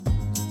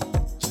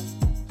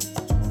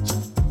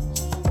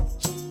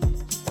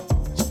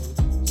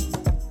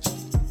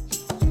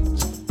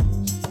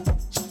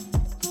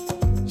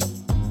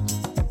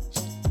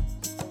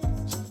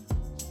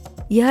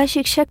यह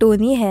शिक्षक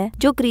टोनी है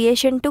जो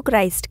क्रिएशन टू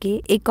क्राइस्ट के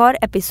एक और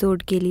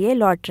एपिसोड के लिए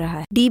लौट रहा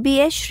है।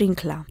 DBS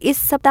श्रृंखला। इस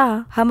सप्ताह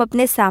हम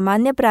अपने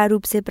सामान्य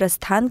प्रारूप से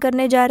प्रस्थान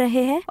करने जा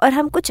रहे हैं और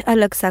हम कुछ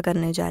अलग सा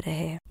करने जा रहे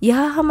हैं। यह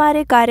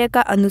हमारे कार्य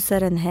का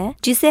अनुसरण है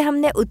जिसे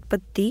हमने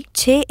उत्पत्ति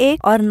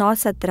 6:1 और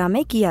 9:17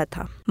 में किया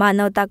था।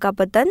 मानवता का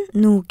पतन,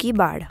 नूह की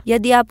बाढ़।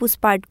 यदि आप उस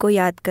पाठ को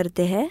याद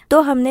करते हैं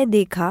तो हमने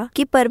देखा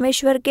कि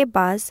परमेश्वर के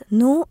पास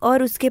नूह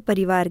और उसके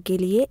परिवार के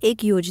लिए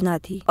एक योजना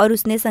थी और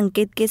उसने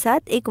संकेत के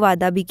साथ एक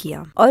वादा भी किया।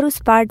 और उस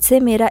पाठ से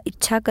मेरा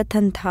इच्छा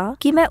कथन था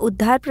कि मैं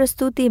उद्धार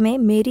प्रस्तुति में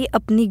मेरी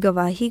अपनी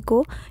गवाही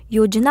को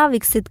योजना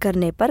विकसित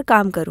करने पर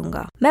काम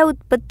करूंगा। मैं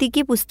उत्पत्ति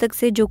की पुस्तक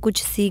से जो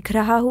कुछ सीख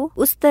रहा हूँ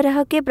उस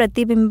तरह के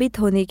प्रतिबिंबित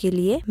होने के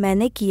लिए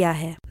मैंने किया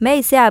है। मैं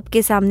इसे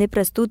आपके सामने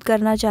प्रस्तुत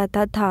करना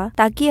चाहता था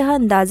ताकि यह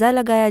अंदाजा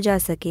लगाया जा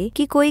सके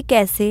कि कोई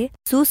कैसे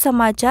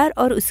सुसमाचार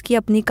और उसकी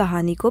अपनी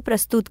कहानी को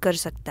प्रस्तुत कर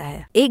सकता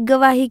है। एक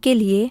गवाही के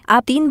लिए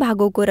आप 3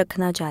 भागों को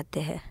रखना चाहते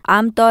हैं।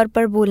 आमतौर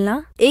पर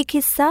बोलना, एक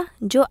हिस्सा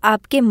जो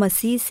आपके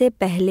मसीह से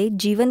पहले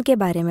जीवन के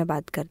बारे में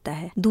बात करता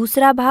है,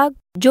 दूसरा भाग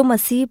जो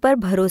मसीह पर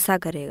भरोसा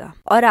करेगा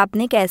और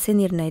आपने कैसे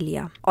निर्णय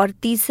लिया, और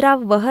तीसरा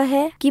वह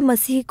है कि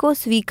मसीह को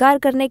स्वीकार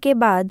करने के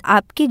बाद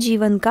आपके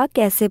जीवन का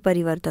कैसे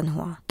परिवर्तन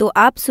हुआ। तो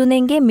आप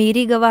सुनेंगे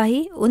मेरी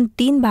गवाही उन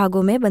 3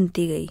 भागों में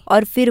बनती गई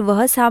और फिर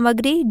वह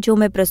सामग्री जो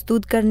मैं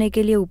प्रस्तुत करने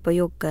के लिए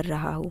उपयोग कर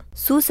रहा हूँ।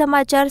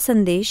 सुसमाचार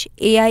संदेश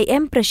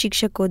AIM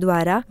प्रशिक्षकों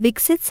द्वारा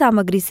विकसित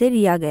सामग्री से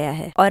लिया गया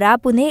है और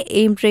आप उन्हें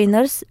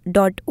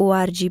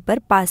aimtrainers.org पर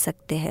पा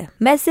सकते हैं।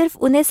 मैं सिर्फ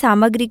उन्हें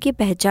सामग्री की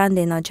पहचान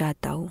देना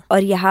चाहता हूँ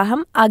और यहाँ हम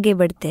आगे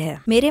बढ़ते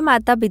हैं। मेरे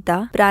माता पिता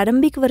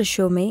प्रारंभिक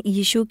वर्षों में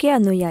यीशु के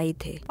अनुयायी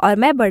थे और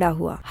मैं बड़ा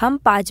हुआ। हम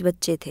 5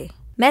 बच्चे थे।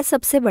 मैं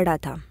सबसे बड़ा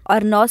था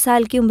और 9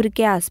 साल की उम्र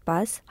के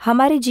आसपास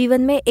हमारे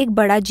जीवन में एक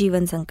बड़ा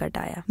जीवन संकट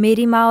आया।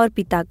 मेरी माँ और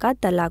पिता का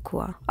तलाक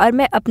हुआ और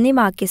मैं अपनी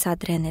माँ के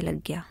साथ रहने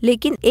लग गया।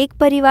 लेकिन एक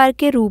परिवार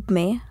के रूप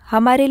में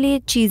हमारे लिए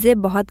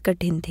चीजें बहुत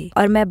कठिन थी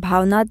और मैं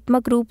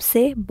भावनात्मक रूप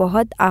से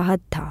बहुत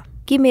आहत था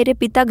कि मेरे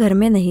पिता घर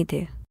में नहीं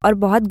थे और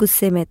बहुत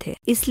गुस्से में थे।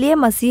 इसलिए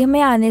मसीह में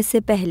आने से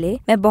पहले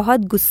मैं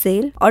बहुत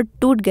गुस्सैल और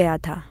टूट गया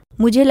था।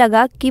 मुझे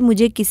लगा कि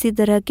मुझे किसी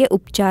तरह के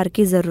उपचार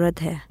की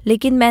जरूरत है,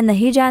 लेकिन मैं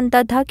नहीं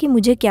जानता था कि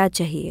मुझे क्या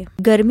चाहिए।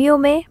 गर्मियों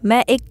में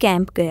मैं एक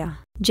कैंप गया,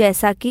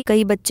 जैसा कि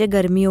कई बच्चे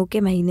गर्मियों के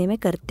महीने में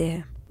करते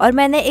हैं, और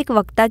मैंने एक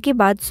वक्ता की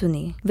बात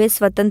सुनी। वे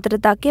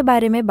स्वतंत्रता के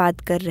बारे में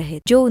बात कर रहे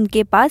जो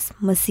उनके पास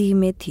मसीह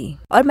में थी,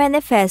 और मैंने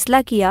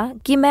फैसला किया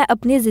कि मैं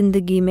अपनी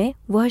जिंदगी में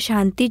वह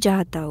शांति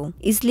चाहता हूँ।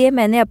 इसलिए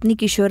मैंने अपनी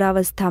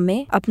किशोरावस्था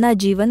में अपना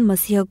जीवन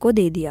मसीह को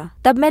दे दिया।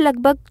 तब मैं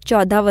लगभग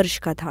 14 वर्ष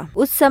का था।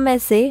 उस समय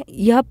से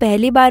यह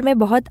पहली बार में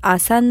बहुत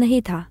आसान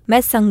नहीं था। मैं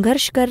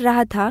संघर्ष कर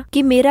रहा था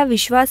कि मेरा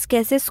विश्वास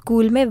कैसे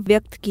स्कूल में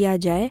व्यक्त किया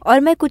जाए और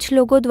मैं कुछ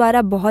लोगों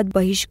द्वारा बहुत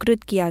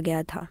बहिष्कृत किया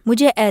गया था।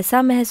 मुझे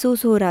ऐसा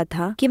महसूस हो रहा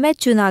था कि मैं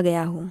चुना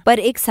गया हूँ पर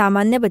एक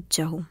सामान्य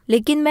बच्चा हूँ।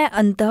 लेकिन मैं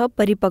अंततः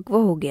परिपक्व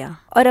हो गया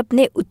और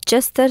अपने उच्च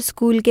स्तर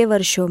स्कूल के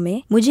वर्षों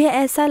में मुझे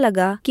ऐसा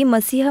लगा कि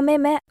मसीह में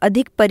मैं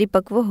अधिक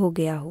परिपक्व हो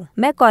गया हूँ।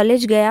 मैं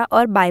कॉलेज गया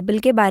और बाइबल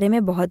के बारे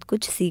में बहुत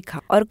कुछ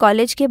सीखा और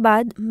कॉलेज के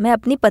बाद मैं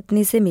अपनी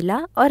पत्नी से मिला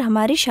और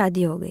हमारी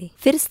शादी हो गई।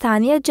 फिर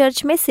स्थानीय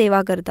चर्च में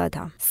सेवा करता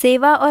था।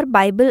 सेवा और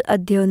बाइबल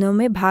अध्ययनों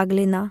में भाग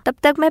लेना। तब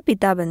तक मैं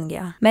पिता बन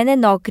गया। मैंने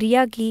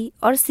नौकरियां की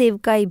और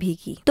सेवकाई भी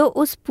की। तो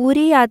उस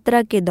पूरी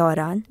यात्रा के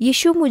दौरान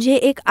यीशु मुझे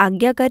एक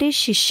आज्ञाकारी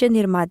शिष्य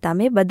निर्माता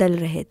में बदल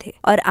रहे थे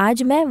और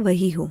आज मैं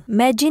वही हूँ।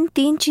 मैं जिन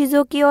 3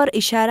 चीजों की ओर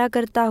इशारा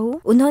करता हूँ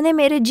उन्होंने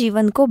मेरे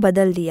जीवन को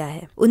बदल दिया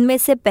है। उनमें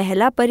से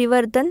पहला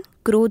परिवर्तन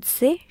क्रोध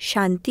से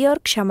शांति और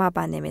क्षमा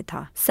पाने में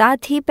था।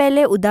 साथ ही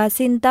पहले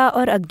उदासीनता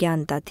और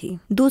अज्ञानता थी।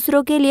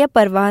 दूसरों के लिए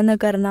परवाह न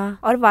करना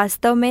और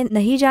वास्तव में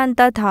नहीं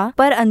जानता था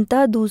पर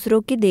अंततः दूसरों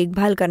की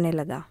देखभाल करने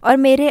लगा और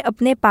मेरे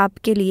अपने पाप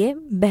के लिए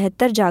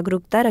बेहतर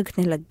जागरूकता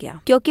रखने लग गया।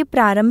 क्योंकि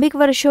प्रारंभिक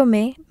वर्षों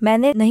में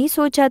मैंने नहीं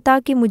सोचा था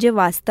कि मुझे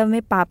वास्तव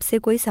में पाप से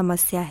कोई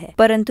समस्या है,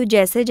 परंतु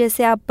जैसे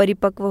जैसे आप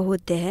परिपक्व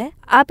होते हैं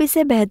आप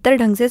इसे बेहतर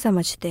ढंग से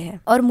समझते हैं।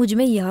 और मुझ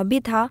में यह भी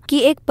था कि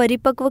एक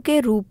परिपक्व के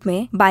रूप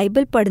में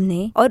बाइबल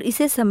पढ़ने और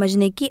इसे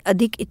समझने की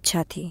अधिक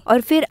इच्छा थी।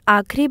 और फिर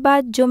आखिरी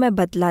बात जो मैं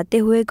बतलाते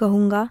हुए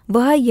कहूँगा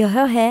वह यह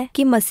है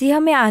कि मसीह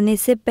में आने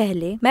से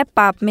पहले मैं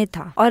पाप में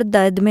था और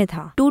दर्द में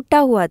था, टूटा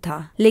हुआ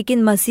था।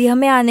 लेकिन मसीह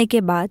में आने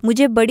के बाद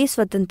मुझे बड़ी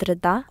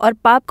स्वतंत्रता और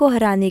पाप को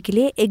हराने के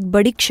लिए एक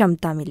बड़ी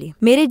क्षमता मिली।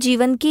 मेरे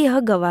जीवन की यह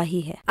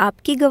गवाही है।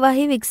 आपकी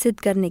गवाही विकसित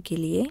करने के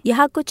लिए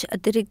यहाँ कुछ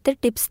अतिरिक्त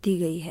टिप्स दी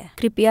गई है।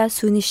 कृपया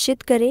सुनिश्चित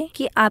करें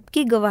कि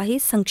आपकी गवाही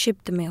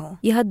संक्षिप्त में हो।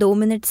 यह 2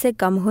 मिनट से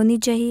कम होनी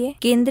चाहिए,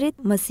 केंद्रित,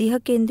 मसीह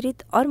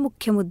केंद्रित और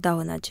मुख्य मुद्दा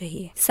होना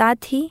चाहिए।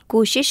 साथ ही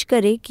कोशिश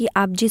करें कि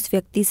आप जिस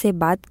व्यक्ति से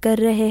बात कर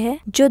रहे हैं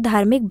जो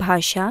धार्मिक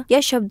भाषा या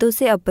शब्दों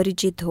से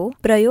अपरिचित हो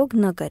प्रयोग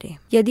न करें।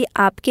 यदि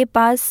आपके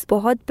पास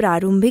बहुत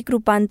प्रारंभिक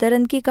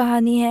रूपांतरण की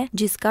कहानी है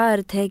जिसका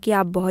अर्थ है कि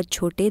आप बहुत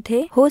छोटे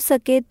थे, हो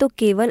सके तो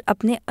केवल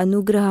अपने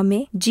अनुग्रह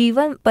में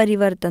जीवन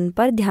परिवर्तन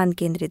पर ध्यान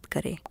केंद्रित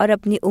करें और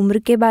अपनी उम्र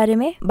के बारे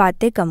में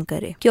बातें कम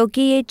करें,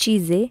 क्योंकि ये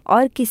चीजें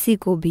और किसी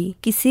को भी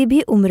किसी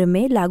भी उम्र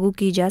में लागू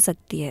की जा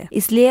सकती है।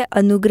 इसलिए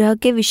अनुग्रह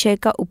के विषय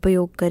का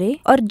उपयोग करे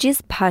और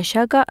जिस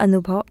भाषा का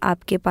अनुभव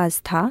आपके पास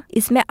था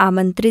इसमें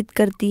आमंत्रित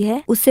करती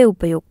है उसे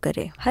उपयोग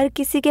करे। हर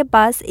किसी के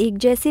पास एक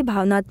जैसी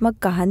भावनात्मक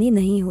कहानी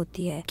नहीं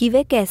होती है कि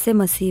वे कैसे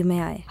मसीह में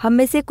आए। हम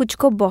में से कुछ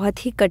को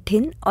बहुत ही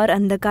कठिन और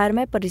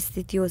अंधकारमय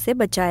परिस्थितियों से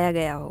बचाया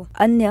गया हो,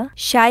 अन्य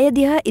शायद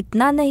यह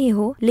इतना नहीं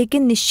हो,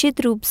 लेकिन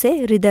निश्चित रूप से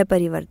हृदय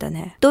परिवर्तन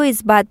है। तो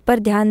इस बात पर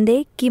ध्यान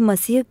दे कि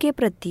मसीह के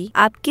प्रति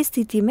आपकी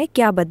स्थिति में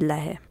क्या बदला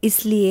है।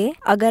 इसलिए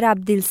अगर आप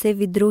दिल से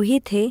विद्रोही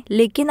थे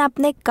लेकिन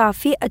आपने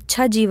काफी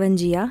अच्छा जीवन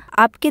जिया,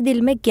 आपके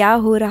दिल में क्या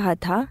हो रहा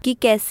था कि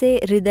कैसे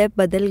हृदय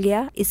बदल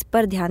गया, इस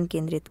पर ध्यान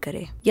केंद्रित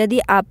करें। यदि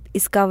आप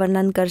इसका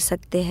वर्णन कर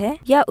सकते हैं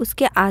या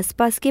उसके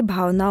आसपास की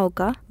भावनाओं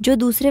का जो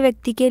दूसरे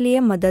व्यक्ति के लिए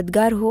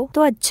मददगार हो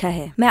तो अच्छा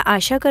है। मैं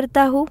आशा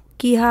करता हूँ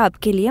कि यह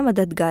आपके लिए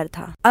मददगार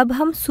था। अब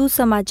हम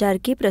सुसमाचार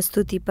की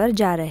प्रस्तुति पर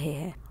जा रहे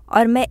हैं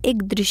और मैं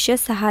एक दृश्य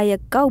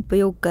सहायक का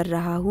उपयोग कर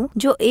रहा हूँ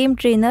जो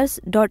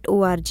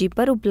aimtrainers.org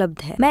पर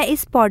उपलब्ध है। मैं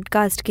इस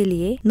पॉडकास्ट के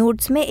लिए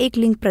नोट्स में एक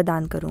लिंक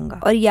प्रदान करूंगा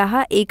और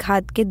यहाँ एक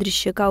हाथ के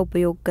दृश्य का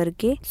उपयोग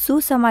करके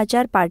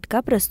सुसमाचार पाठ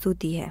का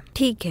प्रस्तुति है।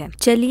 ठीक है,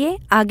 चलिए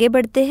आगे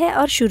बढ़ते हैं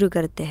और शुरू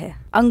करते हैं।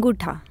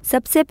 अंगूठा।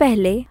 सबसे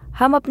पहले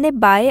हम अपने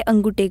बाएं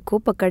अंगूठे को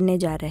पकड़ने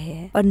जा रहे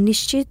हैं और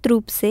निश्चित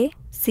रूप से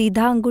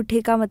सीधा अंगूठे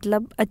का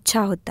मतलब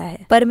अच्छा होता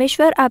है।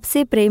 परमेश्वर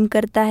आपसे प्रेम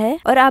करता है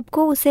और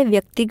आपको उसे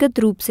व्यक्तिगत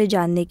रूप से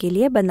जानने के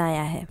लिए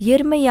बनाया है।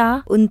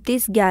 यिर्मयाह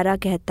 29:11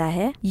 कहता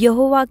है,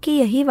 यहोवा की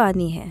यही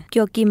वाणी है,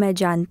 क्योंकि मैं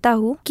जानता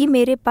हूँ कि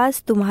मेरे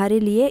पास तुम्हारे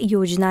लिए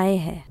योजनाएं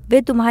हैं,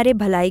 वे तुम्हारे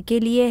भलाई के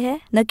लिए है,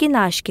 न कि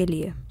नाश के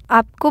लिए,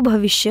 आपको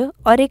भविष्य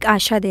और एक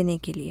आशा देने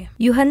के लिए।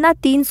 यूहन्ना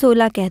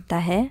 3:16 कहता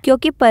है,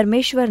 क्योंकि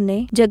परमेश्वर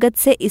ने जगत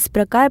से इस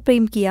प्रकार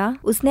प्रेम किया,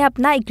 उसने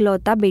अपना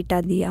इकलौता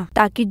बेटा दिया,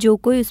 ताकि जो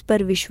कोई उस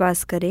पर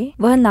विश्वास करे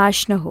वह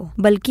नाश न हो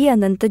बल्कि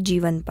अनंत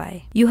जीवन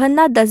पाए।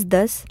 यूहन्ना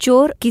 10:10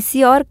 चोर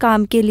किसी और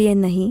काम के लिए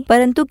नहीं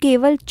परंतु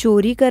केवल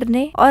चोरी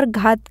करने और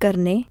घात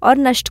करने और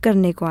नष्ट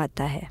करने को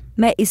आता है।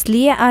 मैं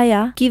इसलिए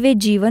आया कि वे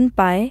जीवन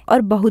पाए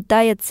और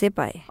बहुतायत से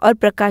पाए। और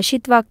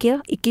प्रकाशित वाक्य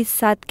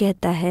 21:7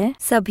 कहता है,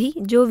 सभी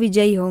जो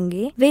विजयी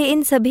होंगे वे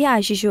इन सभी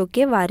आशीषों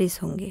के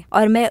वारिस होंगे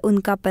और मैं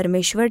उनका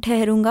परमेश्वर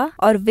ठहरूंगा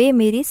और वे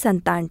मेरी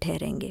संतान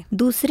ठहरेंगे।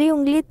 दूसरी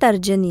उंगली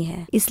तर्जनी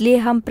है, इसलिए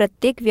हम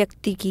प्रत्येक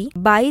व्यक्ति की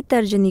बाई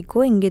तर्जनी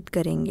को इंगित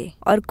करेंगे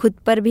और खुद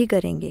पर भी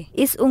करेंगे।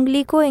 इस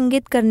उंगली को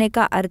इंगित करने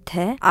का अर्थ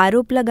है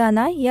आरोप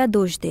लगाना या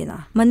दोष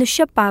देना।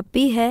 मनुष्य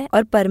पापी है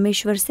और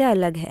परमेश्वर से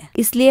अलग है,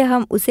 इसलिए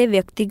हम उसे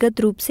व्यक्तिगत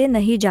रूप से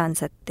नहीं जान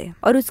सकते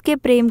और उसके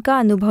प्रेम का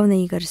अनुभव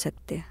नहीं कर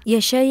सकते।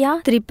 यशायाह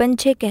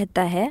 53:6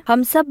 कहता है,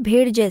 हम सब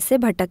भेड़ जैसे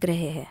भटक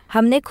रहे हैं,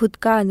 हमने खुद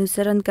का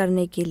अनुसरण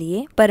करने के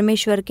लिए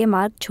परमेश्वर के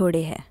मार्ग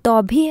छोड़े हैं,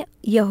 तो भी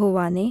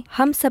यहोवा ने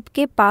हम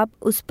सबके पाप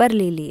उस पर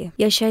ले लिए।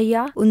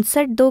 यशायाह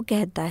 59:2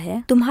 कहता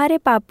है, तुम्हारे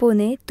पापों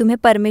ने तुम्हें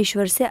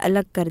परमेश्वर से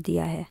अलग कर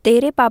दिया है,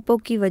 तेरे पापों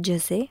की वजह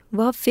से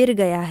वह फिर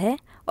गया है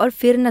और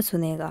फिर न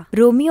सुनेगा।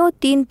 रोमियो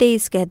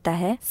 3:23 कहता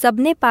है,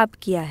 सबने पाप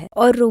किया है।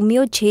 और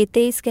रोमियो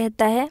 6:23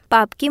 कहता है,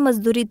 पाप की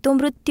मजदूरी तो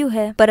मृत्यु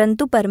है,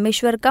 परंतु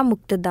परमेश्वर का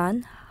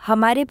मुक्तदान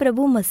हमारे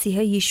प्रभु मसीह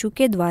यीशु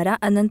के द्वारा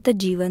अनंत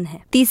जीवन है।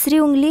 तीसरी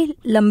उंगली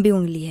लंबी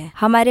उंगली है।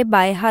 हमारे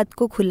बाएं हाथ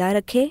को खुला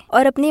रखे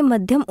और अपनी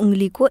मध्यम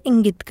उंगली को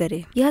इंगित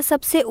करे। यह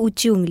सबसे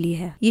ऊंची उंगली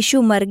है।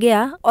 यीशु मर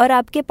गया और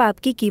आपके पाप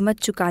की कीमत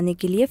चुकाने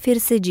के लिए फिर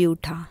से जी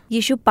उठा।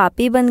 यीशु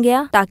पापी बन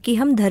गया ताकि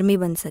हम धर्मी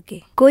बन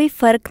सके। कोई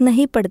फर्क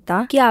नहीं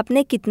पड़ता कि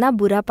आपने कितना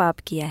बुरा पाप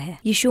किया है,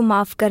 यीशु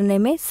माफ करने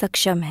में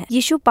सक्षम है।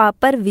 यीशु पाप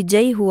पर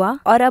विजयी हुआ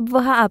और अब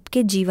वह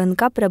आपके जीवन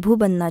का प्रभु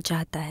बनना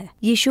चाहता है।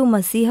 यीशु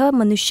मसीह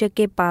मनुष्य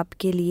के पाप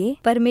के लिए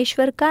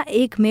परमेश्वर का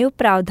एकमेव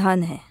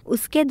प्रावधान है।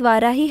 उसके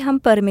द्वारा ही हम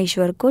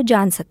परमेश्वर को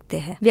जान सकते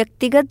हैं।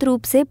 व्यक्तिगत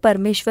रूप से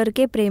परमेश्वर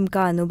के प्रेम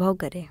का अनुभव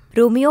करें।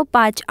 रोमियो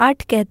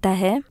 5:8 कहता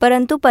है,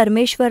 परंतु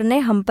परमेश्वर ने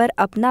हम पर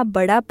अपना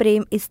बड़ा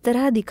प्रेम इस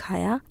तरह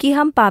दिखाया कि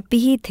हम पापी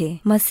ही थे,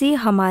 मसीह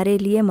हमारे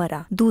लिए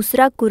मरा।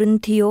 दूसरा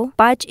कुरिन्थियों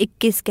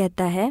 5:21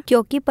 कहता है,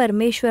 क्योंकि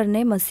परमेश्वर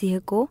ने मसीह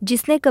को,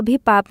 जिसने कभी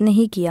पाप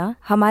नहीं किया,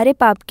 हमारे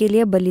पाप के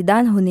लिए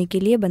बलिदान होने के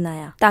लिए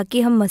बनाया,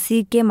 ताकि हम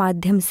मसीह के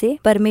माध्यम से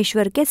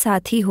परमेश्वर के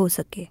साथ ही हो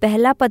सके।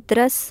 पहला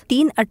पत्रस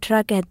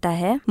 3:18 कहता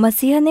है,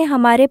 मसीह ने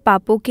हमारे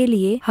पापों के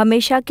लिए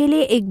हमेशा के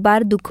लिए एक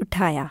बार दुख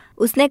उठाया।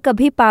 उसने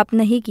कभी पाप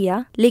नहीं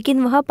किया,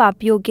 लेकिन वह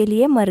पापियों के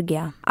लिए मर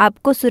गया।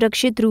 आपको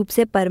सुरक्षित रूप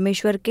से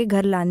परमेश्वर के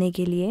घर लाने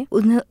के लिए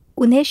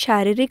उन्हें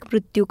शारीरिक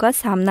मृत्यु का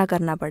सामना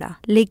करना पड़ा,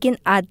 लेकिन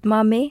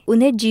आत्मा में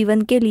उन्हें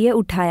जीवन के लिए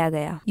उठाया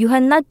गया।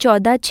 यूहन्ना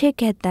 14:6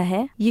 कहता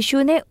है,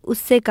 यीशु ने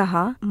उससे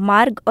कहा,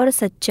 मार्ग और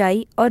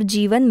सच्चाई और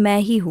जीवन मैं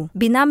ही हूँ,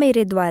 बिना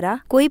मेरे द्वारा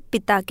कोई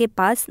पिता के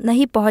पास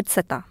नहीं पहुँच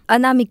सका।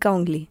 अनामिका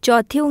उंगली।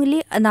 चौथी उंगली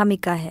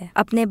अनामिका है।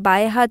 अपने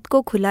बाएं हाथ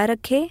को खुला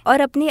रखे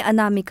और अपनी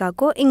अनामिका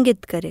को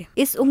इंगित करे।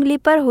 इस उंगली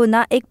पर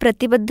होना एक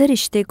प्रतिबद्ध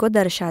रिश्ते को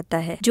दर्शाता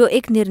है, जो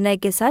एक निर्णय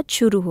के साथ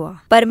शुरू हुआ।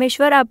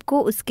 परमेश्वर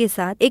आपको उसके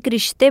साथ एक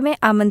रिश्ते में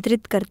आमंत्रित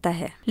करता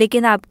है,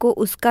 लेकिन आपको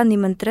उसका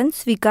निमंत्रण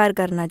स्वीकार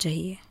करना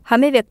चाहिए।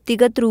 हमें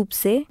व्यक्तिगत रूप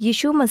से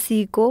यीशु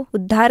मसीह को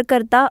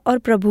उद्धारकर्ता और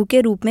प्रभु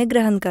के रूप में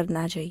ग्रहण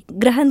करना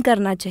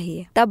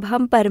चाहिए। तब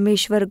हम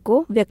परमेश्वर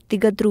को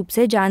व्यक्तिगत रूप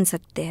से जान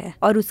सकते हैं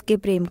और उसके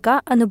प्रेम का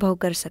अनुभव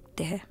कर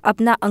सकते हैं।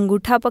 अपना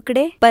अंगूठा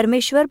पकड़े।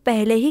 परमेश्वर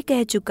पहले ही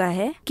कह चुका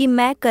है कि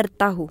मैं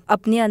करता हूँ।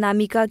 अपनी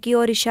अनामिका की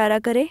ओर इशारा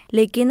करे,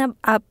 लेकिन अब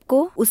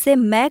आपको उसे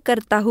मैं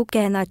करता हूँ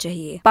कहना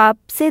चाहिए। पाप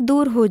से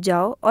दूर हो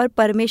जाओ और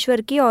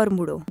परमेश्वर की ओर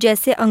मुड़ो।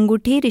 जैसे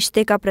अंगूठी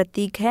रिश्ते का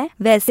प्रतीक है,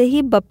 वैसे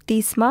ही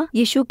बपतिस्मा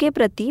यीशु के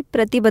प्रति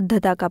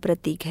प्रतिबद्धता का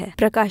प्रतीक है।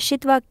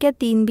 प्रकाशित वाक्य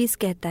 3:20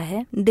 कहता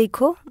है,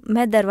 देखो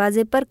मैं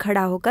दरवाजे पर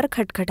खड़ा होकर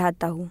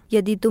खटखटाता हूँ।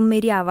 यदि तुम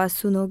मेरी आवाज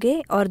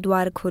सुनोगे और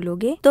द्वार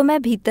खोलोगे तो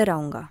मैं भीतर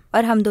आऊंगा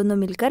और हम दोनों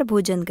मिलकर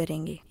भोजन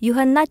करेंगे।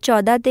 यूहन्ना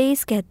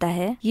 14:23 कहता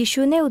है,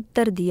 यीशु ने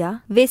उत्तर दिया,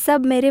 वे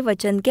सब मेरे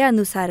वचन के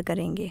अनुसार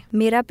करेंगे।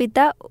 मेरा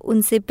पिता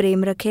उनसे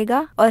प्रेम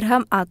रखेगा और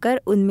हम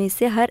आकर उनमें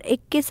से हर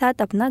एक के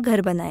साथ अपना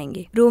घर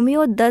बनाएंगे।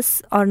 रोमियो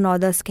 10 और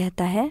 9:10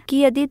 कहता है कि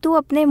यदि तू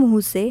अपने मुंह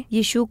से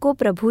यीशु को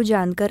प्रभु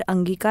जानकर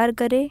अंगीकार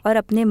करे और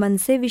अपने मन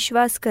से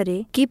विश्वास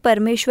करे कि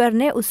परमेश्वर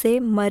ने उसे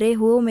मरे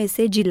हुओं में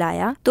से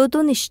जिलाया, तो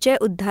तू निश्चय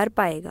उद्धार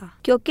पाएगा।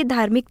 क्योंकि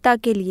धार्मिकता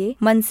के लिए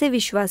मन से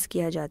विश्वास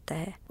किया जाता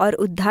है और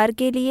उद्धार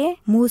के लिए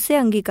मुंह से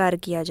अंगीकार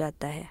किया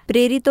जाता है।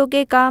 प्रेरितों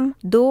के काम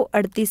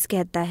 2:38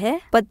 कहता है,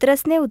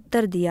 पतरस ने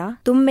उत्तर दिया,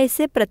 तुम में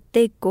से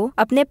प्रत्येक को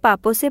अपने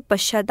पापों से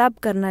पश्चाताप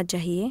करना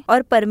चाहिए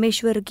और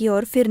परमेश्वर की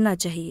ओर फिरना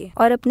चाहिए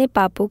और अपने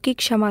पापों की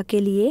क्षमा के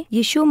लिए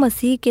यीशु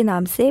मसीह के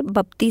नाम से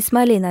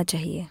बपतिस्मा लेना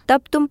चाहिए।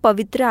 तब तुम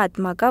पवित्र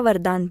आत्मा का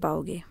वरदान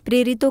पाओगे।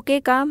 प्रेरितों के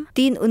काम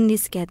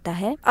 3:19 कहता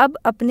है, अब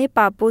अपने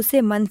पापों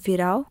से मन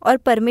फिराओ और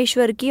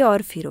परमेश्वर की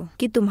ओर फिरो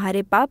कि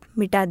तुम्हारे पाप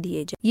मिटा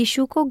दिए जाए।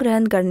 यीशु को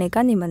ग्रहण करने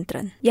का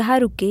निमंत्रण। यहाँ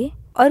रुके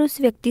और उस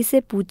व्यक्ति से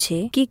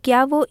पूछे कि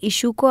क्या वो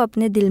यीशु को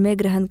अपने दिल में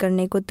ग्रहण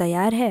करने को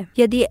तैयार है।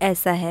 यदि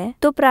ऐसा है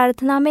तो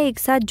प्रार्थना में एक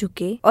साथ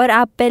झुके और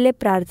आप पहले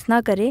प्रार्थना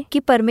करें कि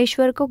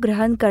परमेश्वर को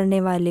ग्रहण करने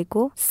वाले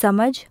को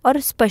समझ और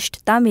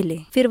स्पष्टता मिले।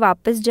 फिर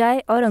वापस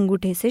जाए और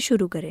अंगूठे से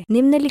शुरू करें।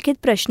 निम्नलिखित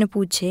प्रश्न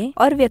पूछे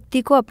और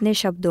व्यक्ति को अपने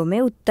शब्दों में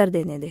उत्तर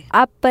देने दे।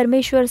 आप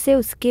परमेश्वर से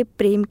उसके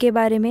प्रेम के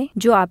बारे में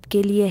जो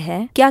आपके लिए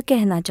है क्या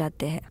कहना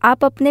चाहते हैं?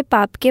 आप अपने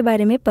पाप के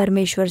बारे में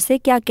परमेश्वर से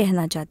क्या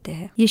कहना चाहते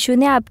हैं? यीशु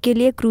ने आपके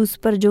लिए क्रूस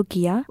पर जो किया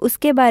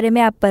उसके बारे में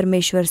आप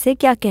परमेश्वर से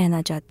क्या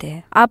कहना चाहते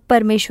हैं? आप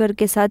परमेश्वर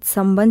के साथ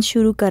संबंध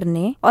शुरू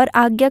करने और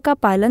आज्ञा का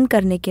पालन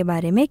करने के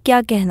बारे में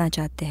क्या कहना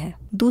चाहते हैं?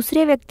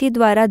 दूसरे व्यक्ति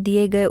द्वारा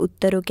दिए गए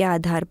उत्तरों के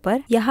आधार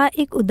पर यहाँ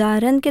एक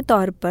उदाहरण के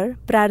तौर पर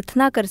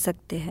प्रार्थना कर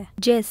सकते हैं,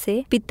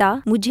 जैसे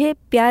पिता, मुझे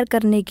प्यार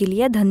करने के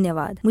लिए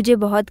धन्यवाद। मुझे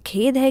बहुत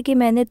खेद है कि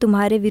मैंने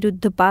तुम्हारे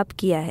विरुद्ध पाप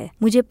किया है।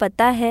 मुझे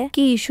पता है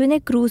कि यीशु ने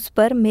क्रूस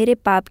पर मेरे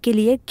पाप के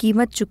लिए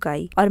कीमत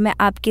चुकाई और मैं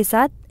आपके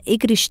साथ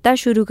एक रिश्ता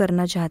शुरू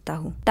करना चाहता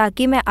हूँ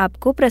ताकि मैं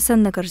आपको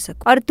प्रसन्न कर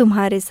सकूं और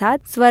तुम्हारे साथ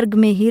स्वर्ग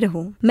में ही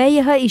रहूं। मैं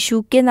यह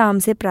यीशु के नाम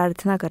से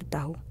प्रार्थना करता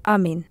हूँ,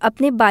 आमीन।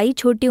 अपने बाई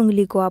छोटी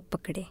उंगली को आप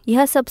पकड़े।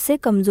 यह सबसे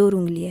कमजोर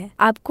उंगली है।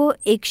 आपको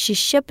एक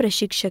शिष्य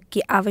प्रशिक्षक की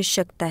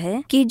आवश्यकता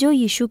है कि जो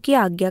यीशु की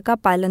आज्ञा का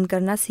पालन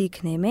करना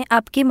सीखने में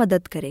आपकी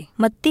मदद करे।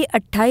 मत्ती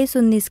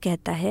 28:19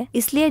 कहता है,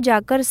 इसलिए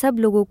जाकर सब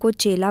लोगों को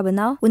चेला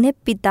बनाओ, उन्हें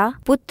पिता,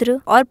 पुत्र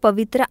और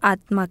पवित्र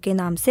आत्मा के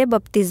नाम से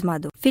बपतिस्मा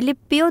दो।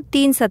 फिलिप्पियों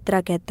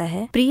 3:17 कहता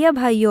है, प्रिय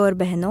भाइयों और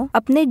बहनों,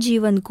 अपने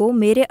जीवन को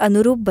मेरे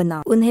अनुरूप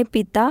बनाओ, उन्हें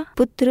पिता,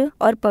 पुत्र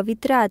और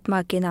पवित्र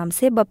आत्मा के नाम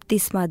से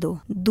बपतिस्मा दो।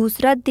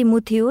 दूसरा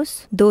तीमुथियुस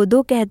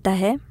 2:2 कहता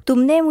है,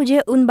 तुमने मुझे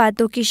उन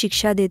बातों की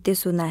शिक्षा देते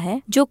सुना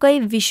है जो कई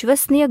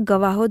विश्वसनीय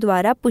गवाहों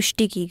द्वारा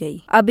पुष्टि की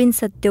गई। अब इन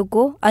सत्यों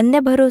को अन्य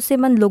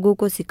भरोसेमंद लोगों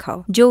को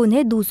सिखाओ जो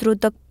उन्हें दूसरों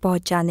तक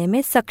पहुंचाने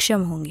में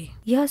सक्षम होंगे।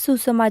 यह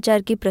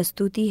सुसमाचार की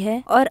प्रस्तुति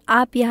है और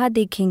आप यहाँ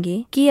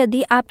देखेंगे कि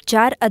यदि आप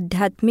 4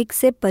 आध्यात्मिक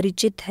से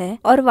परिचित है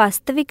और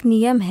वास्तविक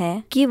नियम है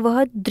कि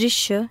वह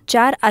दृश्य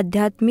 4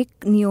 आध्यात्मिक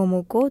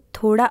नियमों को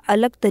थोड़ा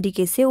अलग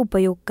तरीके से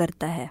उपयोग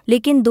करता है,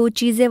 लेकिन 2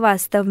 चीजें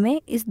वास्तव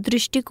में इस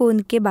दृष्टिकोण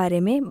के बारे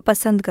में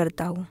पसंद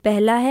करता हूँ।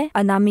 पहला है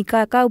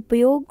अनामिका का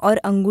उपयोग और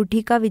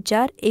अंगूठी का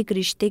विचार एक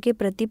रिश्ते के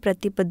प्रति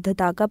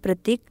प्रतिबद्धता का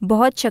प्रतीक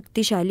बहुत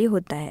शक्तिशाली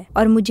होता है,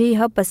 और मुझे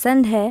यह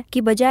पसंद है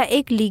कि बजाय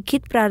एक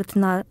लिखित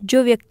प्रार्थना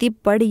जो व्यक्ति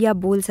पढ़ या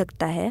बोल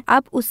सकता है,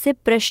 आप उससे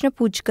प्रश्न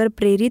पूछकर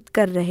प्रेरित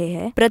कर रहे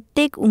हैं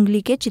प्रत्येक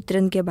उंगली के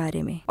चित्रण के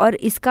बारे में और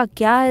इसका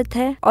क्या अर्थ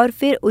है, और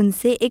फिर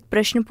उनसे एक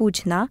प्रश्न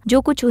पूछना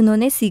जो कुछ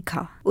उन्होंने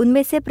सीखा,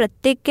 उनमें से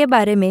प्रत्येक के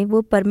बारे में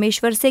वो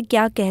परमेश्वर से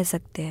क्या कह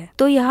सकते हैं।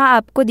 तो यहाँ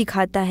आपको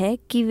दिखाता है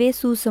कि वे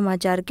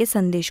सुसमाचार के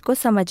संदेश को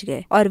समझ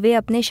गए और वे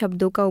अपने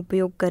शब्दों का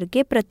उपयोग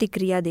करके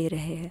प्रतिक्रिया दे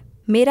रहे हैं।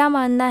 मेरा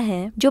मानना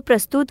है जो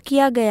प्रस्तुत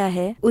किया गया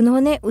है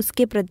उन्होंने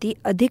उसके प्रति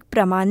अधिक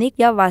प्रामाणिक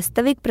या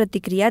वास्तविक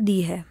प्रतिक्रिया दी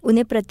है।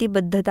 उन्हें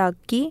प्रतिबद्धता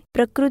की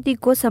प्रकृति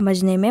को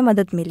समझने में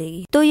मदद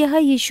मिलेगी। तो यह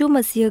यीशु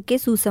मसीह के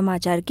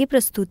सुसमाचार की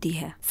प्रस्तुति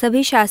है।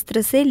 सभी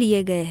शास्त्र से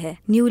लिए गए हैं,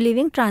 न्यू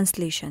लिविंग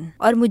ट्रांसलेशन,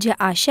 और मुझे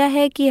आशा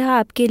है कि यह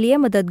आपके लिए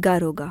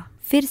मददगार होगा।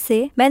 फिर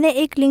से मैंने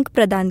एक लिंक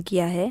प्रदान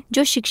किया है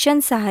जो शिक्षण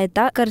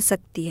सहायता कर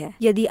सकती है।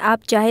 यदि आप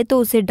चाहे तो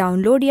उसे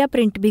डाउनलोड या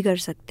प्रिंट भी कर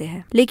सकते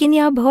हैं, लेकिन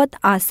यह बहुत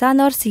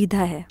आसान और सीधा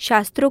है।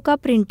 शास्त्रों का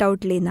प्रिंट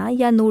आउट लेना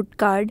या नोट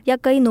कार्ड या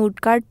कई नोट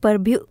कार्ड पर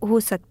भी हो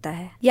सकता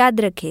है।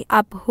 याद रखें,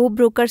 आप होप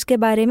ब्रोकर्स के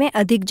बारे में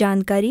अधिक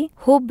जानकारी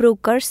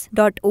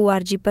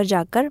hopebrokers.org पर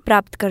जाकर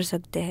प्राप्त कर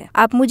सकते हैं।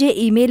 आप मुझे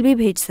ईमेल भी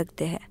भेज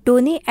सकते हैं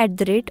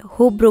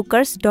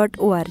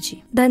tony@hopebrokers.org।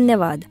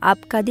 धन्यवाद।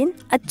 आपका दिन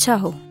अच्छा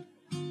हो।